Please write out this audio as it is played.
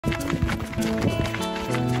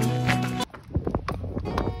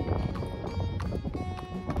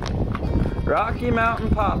Rocky Mountain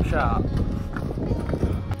Pop Shop.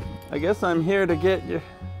 I guess I'm here to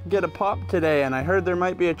get a pop today, and I heard there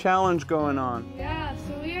might be a challenge going on. Yeah,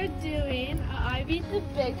 so we are doing a I Beat The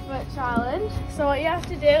Bigfoot challenge. So what you have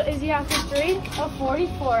to do is you have to drink a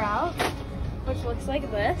 44 ounce, which looks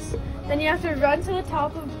like this. Then you have to run to the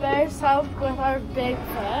top of Bear's Hump with our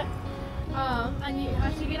Bigfoot. And you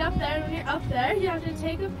have to get up there, and when you're up there, you have to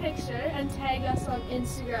take a picture and tag us on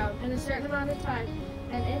Instagram in a certain amount of time.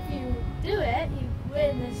 And if you do it, you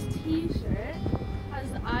win this t-shirt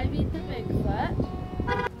as the I Beat The Bigfoot.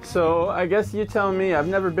 So I guess you tell me, I've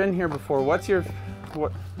never been here before. What's your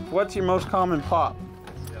most common pop?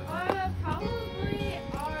 Probably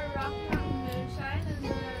our Rocky Mountain Moonshine and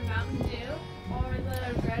the Mountain Dew, or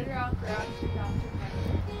the Red Rock Roush Dr.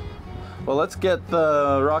 Pepper. Well, let's get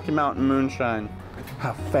the Rocky Mountain Moonshine.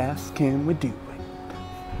 How fast can we do it?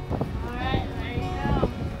 Alright, there you go.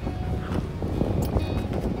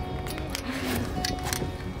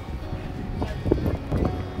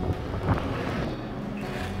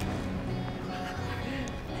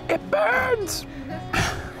 It burns!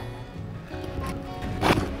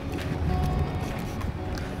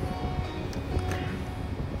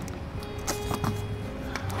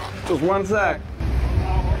 Just one sec.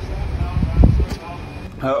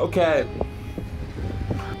 Okay.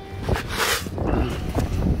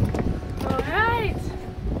 Alright.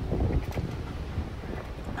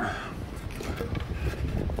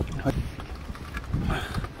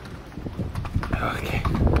 Okay.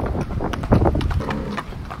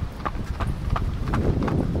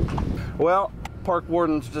 Well, park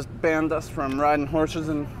wardens just banned us from riding horses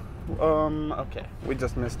and, okay, we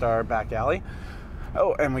just missed our back alley.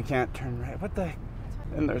 Oh, and we can't turn right. What the heck?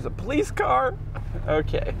 And there's a police car.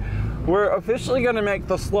 Okay, we're officially gonna make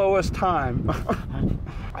the slowest time.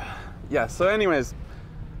 Yeah, so anyways,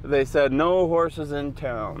 they said no horses in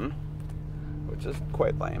town, which is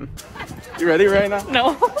quite lame. You ready right now?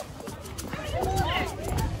 No.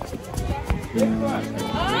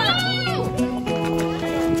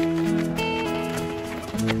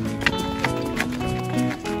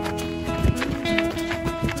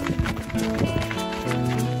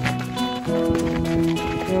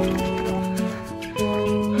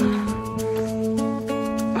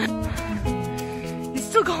 He's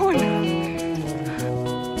still going.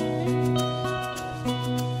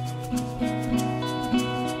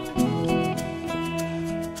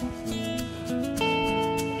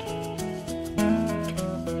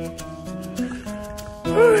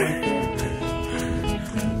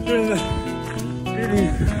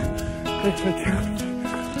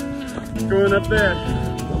 Going up there.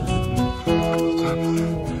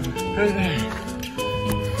 Right there.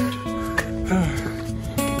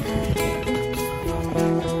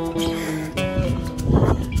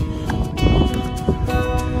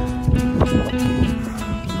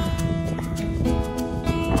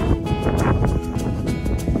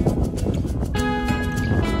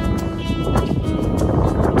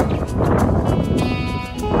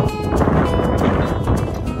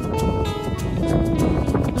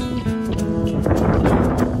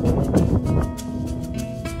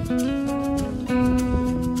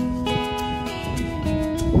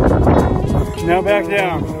 Now back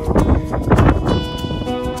down.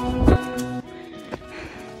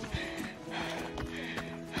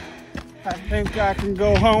 I think I can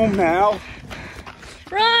go home now.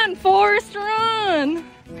 Run, Forrest, run!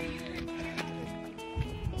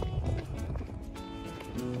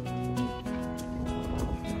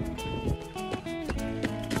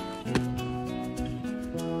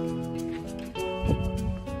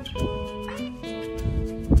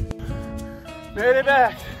 Made it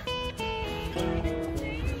back.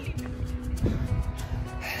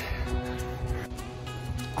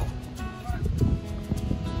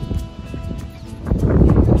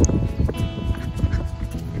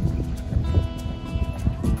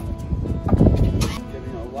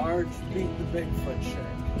 Getting a large Beat the Bigfoot shirt.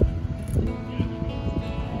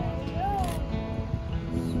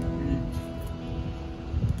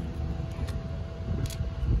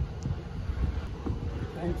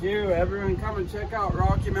 Thank you. Everyone come and check out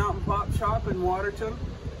Rocky Mountain Pop Shop in Waterton.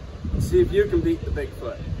 See if you can beat the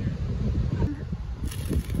Bigfoot.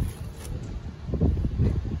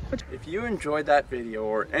 If you enjoyed that video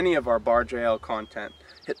or any of our Bar JL content,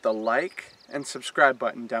 hit the like and subscribe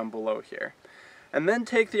button down below here. And then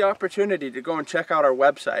take the opportunity to go and check out our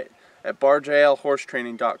website at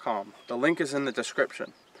barjlhorsetraining.com. The link is in the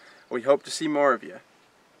description. We hope to see more of you.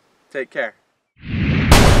 Take care.